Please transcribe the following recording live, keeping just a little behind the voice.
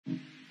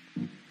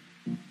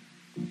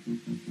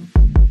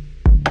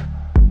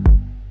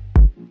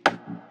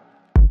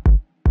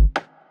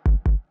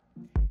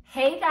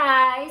Hey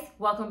guys,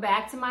 welcome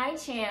back to my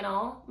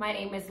channel. My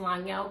name is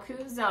Lanyel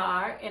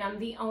Kuzar and I'm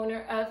the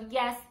owner of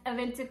Yes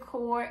Event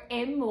Decor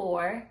and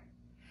More.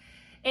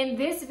 In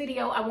this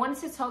video, I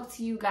wanted to talk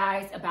to you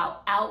guys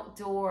about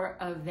outdoor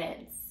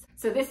events.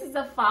 So this is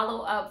a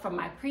follow-up from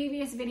my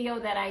previous video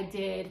that I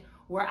did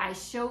where I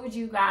showed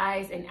you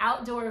guys an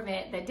outdoor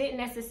event that didn't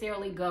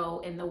necessarily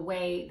go in the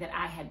way that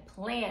I had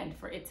planned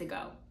for it to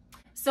go.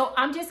 So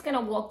I'm just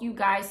gonna walk you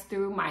guys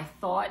through my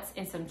thoughts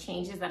and some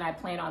changes that I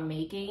plan on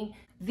making.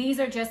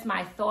 These are just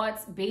my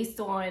thoughts based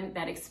on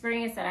that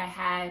experience that I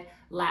had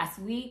last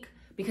week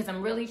because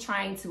I'm really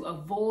trying to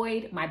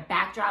avoid my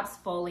backdrops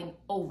falling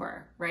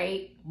over,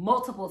 right?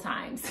 Multiple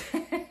times.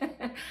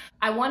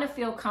 I wanna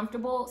feel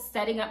comfortable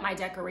setting up my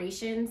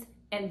decorations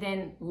and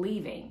then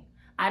leaving.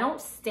 I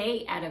don't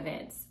stay at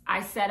events.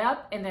 I set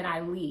up and then I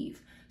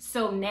leave.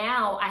 So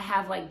now I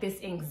have like this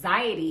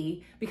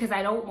anxiety because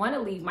I don't want to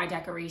leave my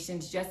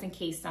decorations just in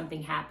case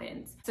something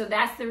happens. So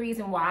that's the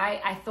reason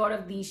why I thought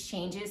of these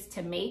changes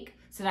to make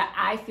so that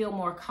I feel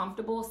more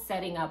comfortable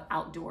setting up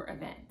outdoor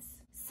events.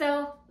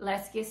 So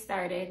let's get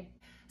started.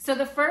 So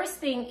the first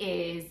thing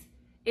is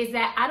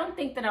that I don't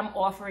think that I'm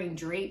offering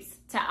drapes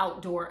to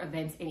outdoor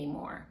events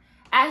anymore.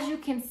 As you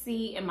can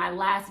see in my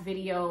last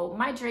video,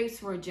 my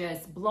drapes were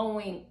just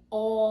blowing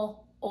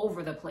all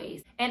over the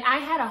place. And I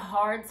had a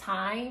hard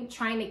time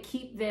trying to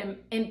keep them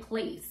in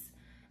place.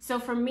 So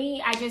for me,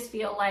 I just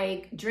feel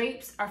like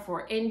drapes are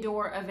for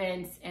indoor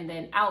events and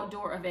then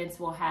outdoor events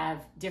will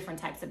have different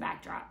types of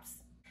backdrops.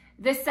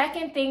 The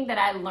second thing that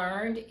I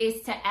learned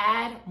is to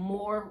add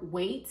more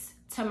weights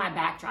to my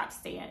backdrop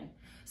stand.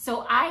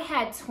 So I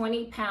had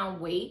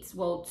 20-pound weights,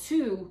 well,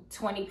 two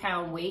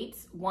 20-pound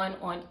weights, one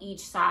on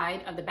each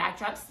side of the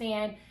backdrop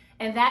stand,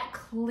 and that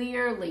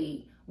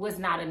clearly was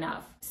not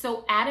enough.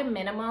 So at a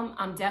minimum,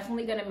 I'm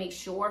definitely gonna make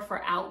sure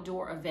for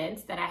outdoor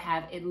events that I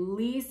have at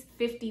least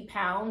 50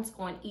 pounds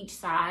on each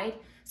side.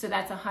 So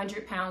that's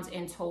 100 pounds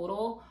in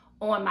total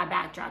on my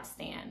backdrop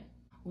stand.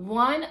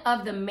 One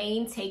of the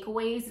main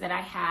takeaways that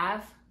I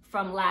have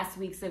from last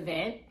week's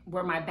event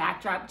where my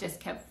backdrop just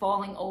kept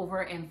falling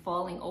over and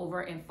falling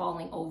over and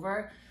falling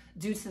over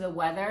due to the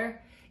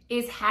weather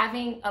is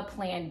having a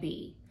plan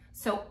B.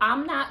 So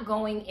I'm not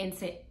going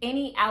into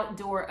any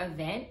outdoor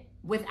event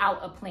without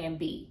a plan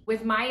B.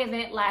 With my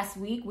event last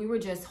week, we were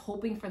just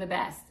hoping for the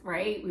best,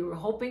 right? We were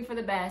hoping for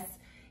the best,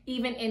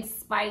 even in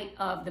spite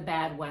of the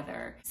bad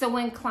weather. So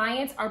when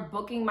clients are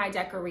booking my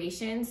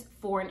decorations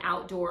for an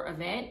outdoor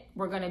event,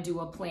 we're gonna do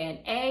a plan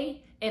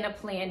A and a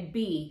plan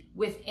B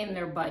within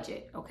their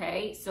budget,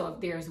 okay? So if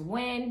there's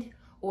wind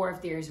or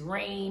if there's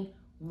rain,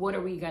 what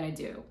are we gonna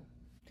do?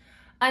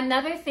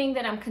 Another thing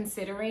that I'm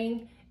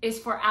considering is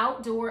for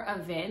outdoor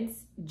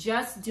events,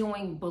 just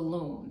doing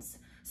balloons.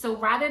 So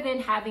rather than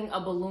having a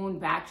balloon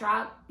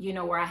backdrop, you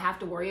know, where I have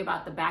to worry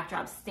about the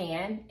backdrop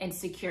stand and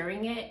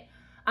securing it,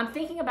 I'm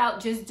thinking about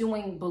just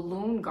doing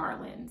balloon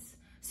garlands.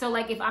 So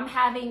like if I'm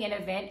having an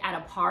event at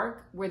a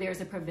park where there's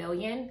a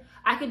pavilion,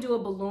 I could do a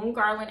balloon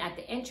garland at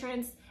the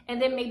entrance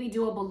and then maybe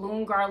do a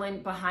balloon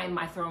garland behind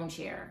my throne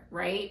chair,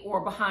 right?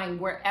 Or behind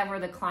wherever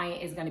the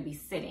client is gonna be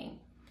sitting.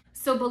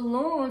 So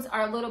balloons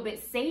are a little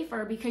bit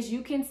safer because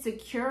you can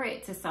secure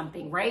it to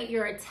something, right?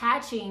 You're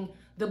attaching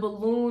the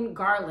balloon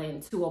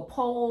garland to a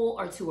pole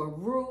or to a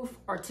roof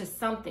or to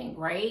something,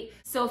 right?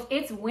 So if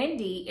it's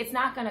windy, it's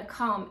not gonna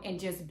come and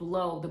just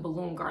blow the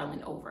balloon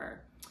garland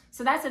over.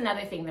 So that's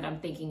another thing that I'm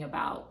thinking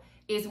about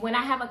is when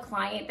I have a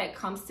client that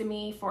comes to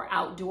me for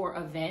outdoor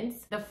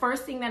events, the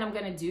first thing that I'm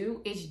gonna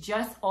do is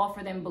just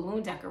offer them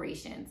balloon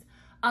decorations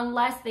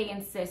unless they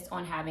insist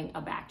on having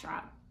a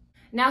backdrop.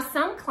 Now,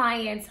 some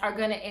clients are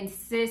gonna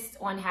insist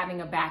on having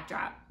a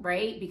backdrop,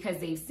 right? Because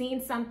they've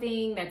seen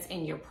something that's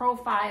in your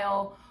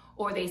profile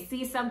or they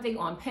see something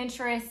on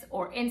Pinterest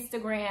or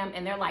Instagram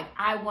and they're like,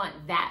 I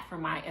want that for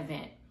my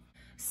event.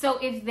 So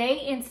if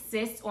they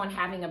insist on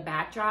having a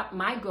backdrop,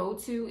 my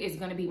go-to is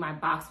gonna be my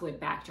boxwood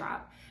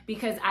backdrop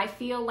because I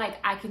feel like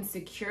I can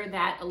secure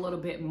that a little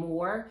bit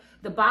more.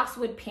 The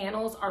boxwood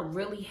panels are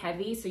really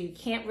heavy, so you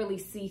can't really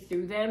see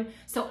through them.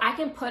 So I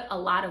can put a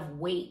lot of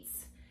weights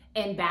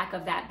in back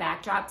of that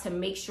backdrop to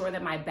make sure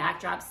that my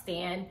backdrop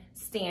stand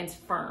stands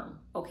firm,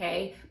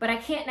 okay? But I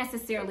can't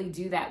necessarily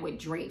do that with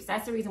drapes.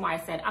 That's the reason why I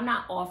said I'm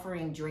not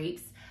offering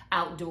drapes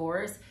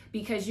outdoors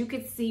because you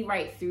could see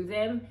right through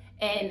them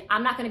and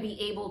I'm not gonna be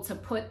able to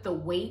put the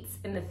weights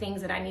and the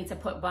things that I need to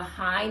put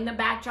behind the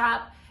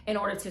backdrop in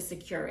order to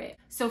secure it.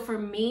 So for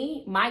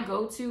me, my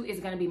go-to is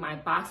gonna be my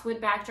boxwood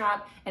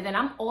backdrop, and then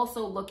I'm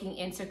also looking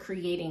into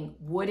creating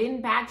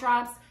wooden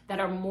backdrops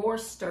that are more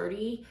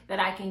sturdy that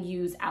I can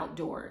use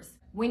outdoors.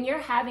 When you're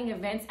having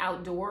events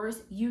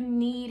outdoors, you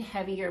need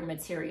heavier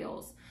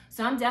materials.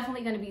 So I'm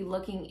definitely gonna be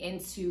looking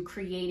into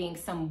creating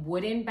some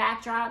wooden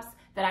backdrops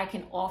that I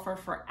can offer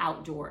for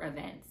outdoor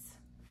events.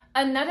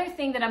 Another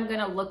thing that I'm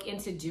gonna look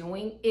into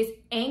doing is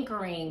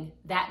anchoring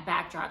that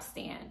backdrop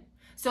stand.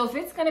 So if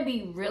it's gonna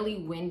be really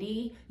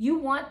windy, you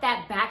want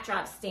that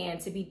backdrop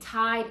stand to be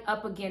tied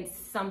up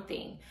against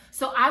something.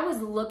 So I was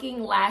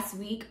looking last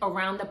week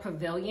around the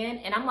pavilion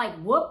and I'm like,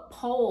 what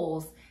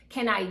poles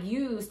can I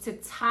use to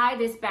tie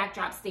this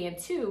backdrop stand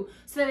to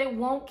so that it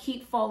won't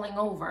keep falling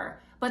over?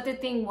 But the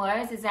thing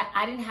is that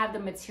I didn't have the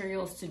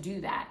materials to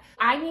do that.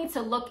 I need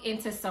to look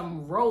into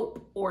some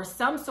rope or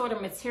some sort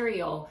of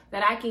material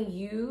that I can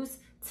use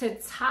to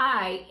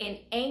tie and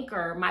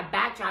anchor my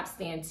backdrop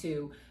stand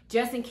to,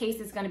 just in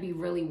case it's gonna be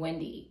really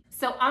windy.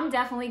 So I'm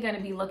definitely gonna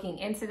be looking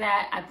into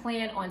that. I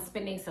plan on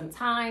spending some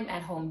time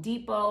at Home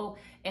Depot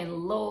and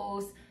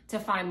Lowe's to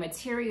find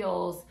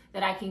materials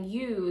that I can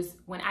use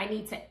when I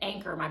need to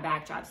anchor my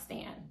backdrop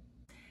stand.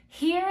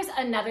 Here's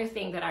another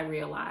thing that I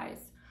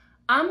realized.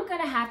 I'm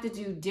gonna have to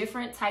do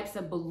different types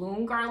of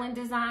balloon garland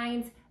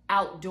designs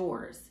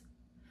outdoors,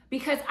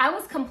 because I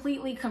was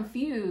completely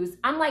confused.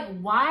 I'm like,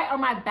 why are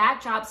my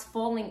backdrops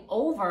falling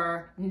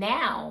over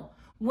now?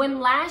 When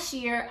last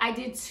year I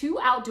did 2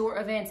 outdoor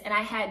events and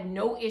I had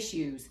no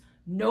issues,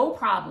 no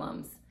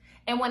problems.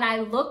 And when I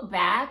look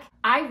back,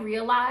 I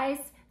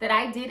realized that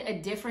I did a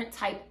different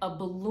type of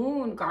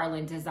balloon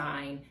garland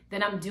design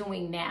than I'm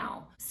doing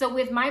now. So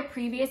with my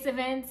previous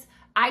events,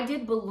 I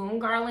did balloon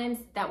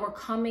garlands that were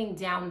coming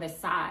down the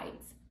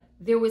sides.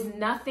 There was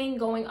nothing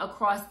going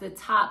across the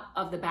top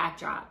of the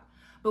backdrop.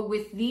 But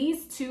with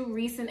these 2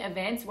 recent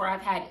events where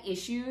I've had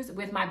issues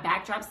with my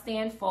backdrop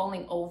stand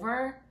falling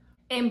over,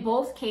 in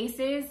both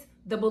cases,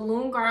 the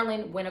balloon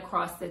garland went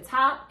across the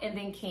top and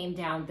then came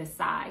down the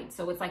side.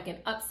 So it's like an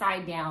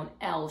upside down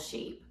L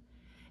shape.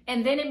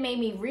 And then it made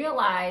me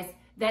realize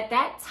that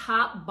that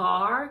top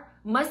bar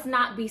must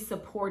not be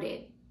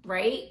supported,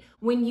 right?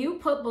 When you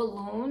put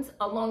balloons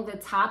along the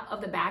top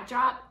of the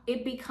backdrop,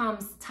 it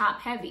becomes top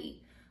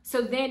heavy.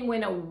 So then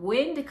when a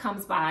wind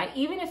comes by,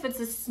 even if it's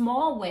a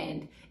small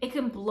wind, it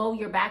can blow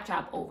your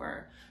backdrop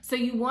over. So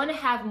you want to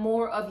have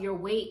more of your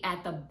weight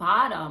at the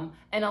bottom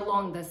and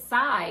along the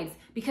sides,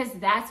 because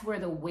that's where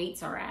the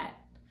weights are at.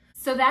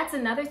 So that's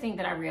another thing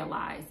that I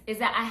realized, is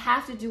that I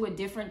have to do a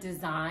different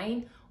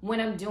design when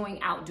I'm doing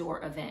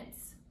outdoor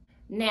events.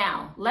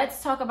 Now,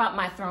 let's talk about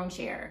my throne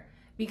chair,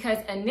 because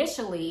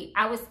initially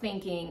I was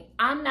thinking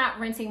I'm not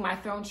renting my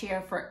throne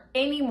chair for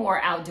any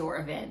more outdoor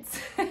events.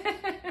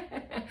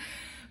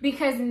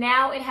 Because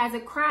now it has a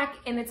crack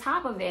in the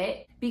top of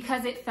it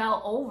because it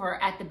fell over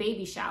at the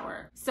baby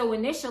shower. So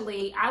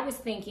initially I was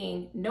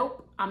thinking,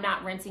 nope, I'm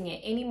not renting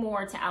it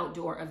anymore to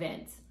outdoor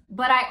events.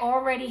 But I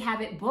already have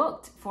it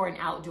booked for an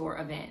outdoor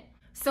event.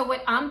 So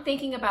what I'm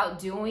thinking about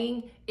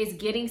doing is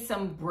getting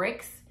some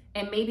bricks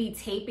and maybe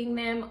taping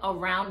them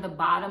around the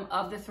bottom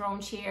of the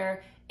throne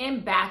chair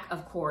and back,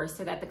 of course,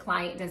 so that the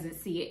client doesn't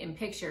see it in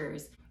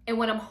pictures. And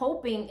what I'm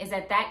hoping is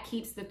that that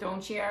keeps the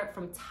throne chair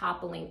from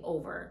toppling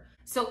over.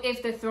 So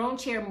if the throne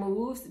chair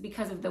moves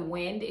because of the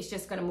wind, it's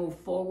just gonna move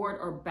forward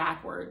or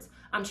backwards.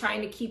 I'm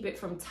trying to keep it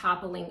from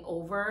toppling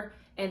over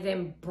and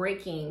then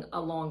breaking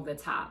along the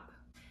top.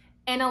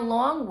 And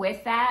along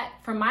with that,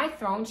 for my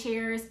throne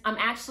chairs, I'm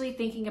actually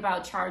thinking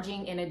about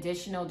charging an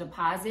additional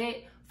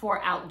deposit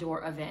for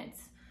outdoor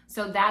events.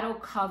 So that'll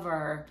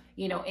cover,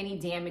 any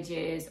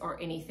damages or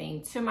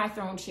anything to my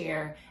throne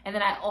chair. And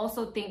then I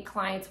also think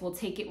clients will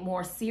take it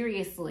more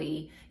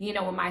seriously,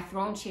 when my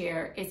throne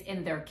chair is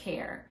in their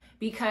care,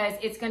 because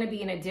it's gonna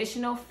be an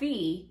additional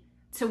fee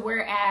to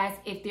whereas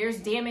if there's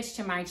damage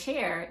to my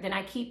chair, then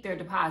I keep their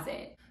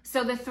deposit.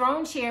 So the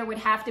throne chair would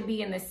have to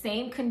be in the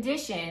same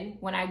condition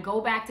when I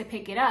go back to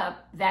pick it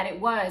up that it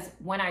was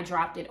when I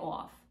dropped it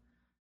off.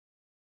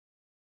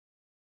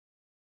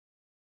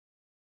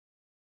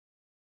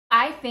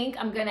 I think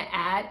I'm gonna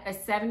add a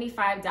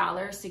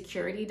 $75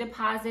 security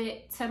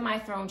deposit to my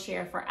throne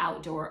chair for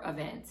outdoor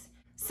events.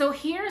 So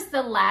here's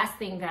the last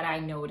thing that I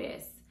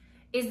noticed,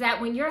 is that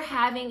when you're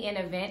having an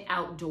event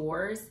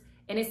outdoors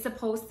and it's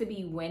supposed to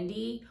be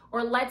windy,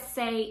 or let's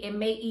say it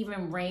may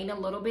even rain a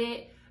little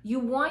bit, you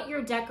want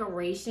your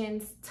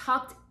decorations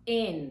tucked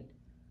in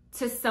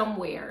to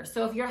somewhere.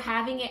 So if you're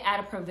having it at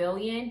a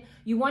pavilion,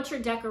 you want your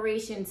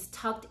decorations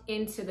tucked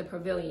into the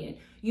pavilion.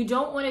 You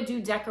don't want to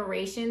do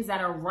decorations that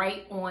are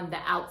right on the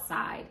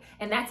outside.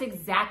 And that's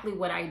exactly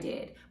what I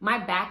did. My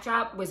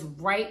backdrop was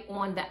right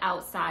on the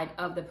outside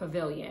of the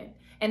pavilion.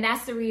 And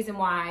that's the reason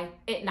why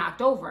it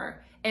knocked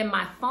over. And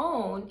my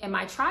phone and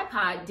my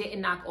tripod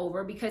didn't knock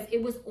over because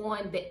it was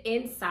on the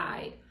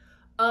inside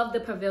of the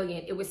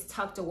pavilion. It was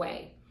tucked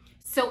away.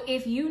 So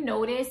if you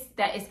notice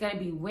that it's gonna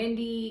be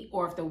windy,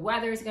 or if the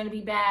weather is gonna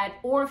be bad,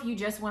 or if you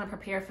just wanna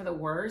prepare for the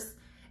worst,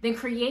 then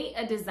create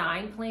a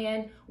design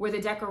plan where the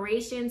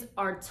decorations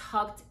are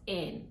tucked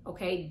in,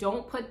 okay?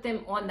 Don't put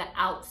them on the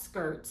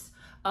outskirts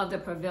of the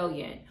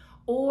pavilion.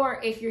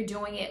 Or if you're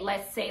doing it,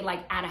 let's say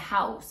like at a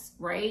house,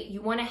 right?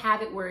 You wanna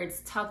have it where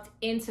it's tucked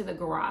into the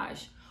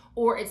garage,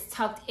 or it's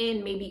tucked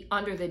in maybe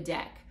under the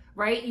deck,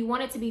 right? You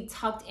want it to be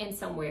tucked in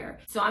somewhere.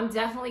 So I'm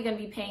definitely gonna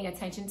be paying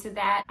attention to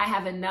that. I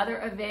have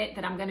another event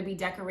that I'm gonna be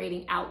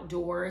decorating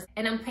outdoors,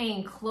 and I'm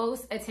paying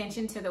close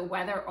attention to the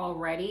weather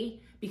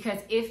already, because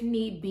if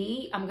need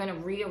be, I'm gonna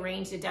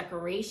rearrange the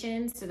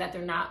decorations so that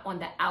they're not on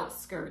the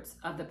outskirts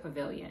of the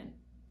pavilion.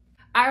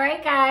 All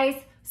right,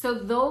 guys, so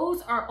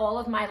those are all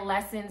of my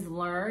lessons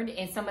learned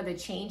and some of the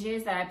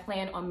changes that I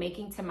plan on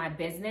making to my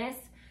business.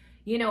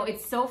 You know,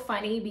 it's so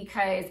funny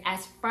because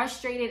as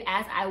frustrated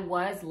as I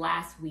was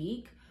last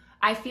week,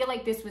 I feel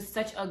like this was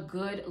such a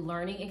good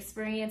learning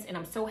experience, and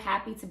I'm so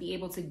happy to be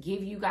able to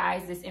give you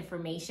guys this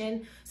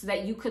information so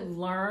that you could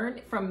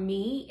learn from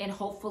me and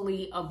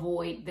hopefully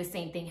avoid the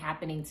same thing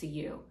happening to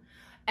you.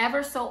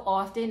 Ever so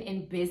often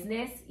in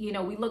business, you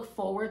know, we look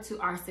forward to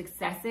our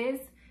successes,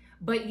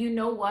 but you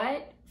know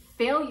what?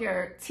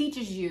 Failure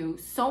teaches you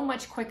so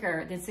much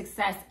quicker than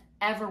success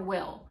ever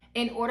will.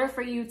 In order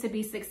for you to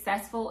be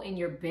successful in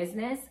your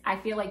business, I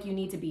feel like you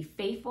need to be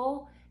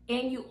faithful,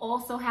 and you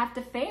also have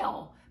to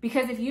fail.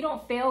 Because if you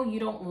don't fail, you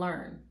don't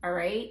learn, all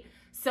right?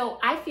 So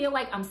I feel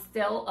like I'm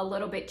still a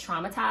little bit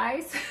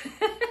traumatized.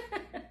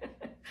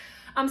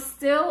 I'm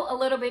still a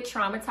little bit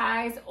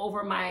traumatized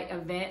over my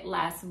event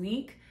last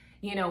week.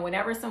 You know,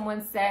 whenever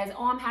someone says,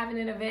 oh, I'm having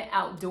an event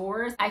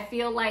outdoors, I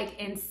feel like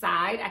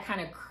inside I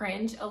kind of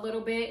cringe a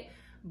little bit.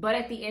 But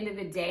at the end of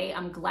the day,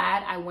 I'm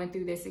glad I went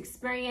through this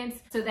experience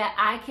so that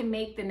I can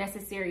make the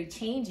necessary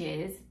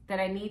changes that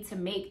I need to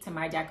make to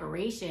my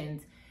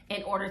decorations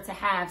in order to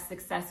have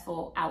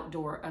successful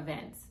outdoor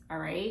events, all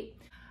right?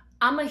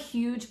 I'm a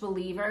huge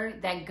believer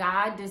that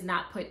God does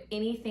not put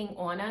anything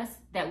on us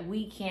that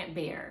we can't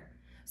bear.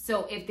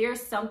 So if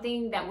there's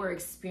something that we're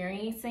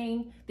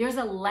experiencing, there's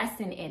a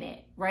lesson in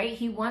it, right?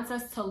 He wants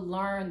us to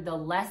learn the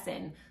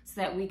lesson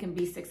so that we can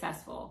be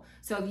successful.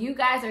 So if you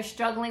guys are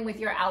struggling with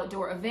your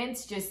outdoor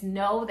events, just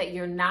know that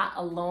you're not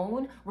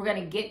alone. We're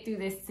gonna get through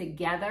this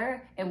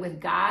together. And with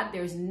God,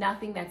 there's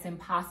nothing that's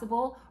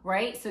impossible,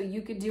 right? So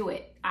you could do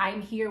it.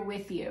 I'm here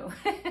with you.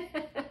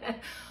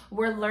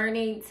 We're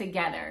learning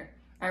together.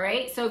 All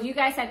right, so if you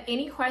guys have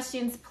any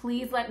questions,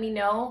 please let me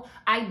know.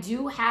 I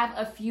do have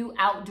a few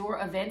outdoor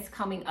events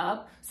coming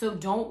up, so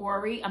don't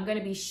worry. I'm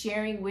gonna be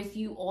sharing with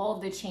you all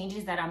of the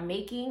changes that I'm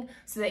making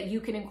so that you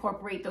can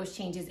incorporate those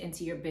changes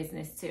into your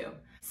business too.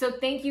 So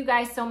thank you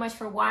guys so much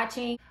for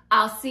watching.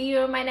 I'll see you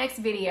in my next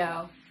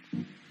video.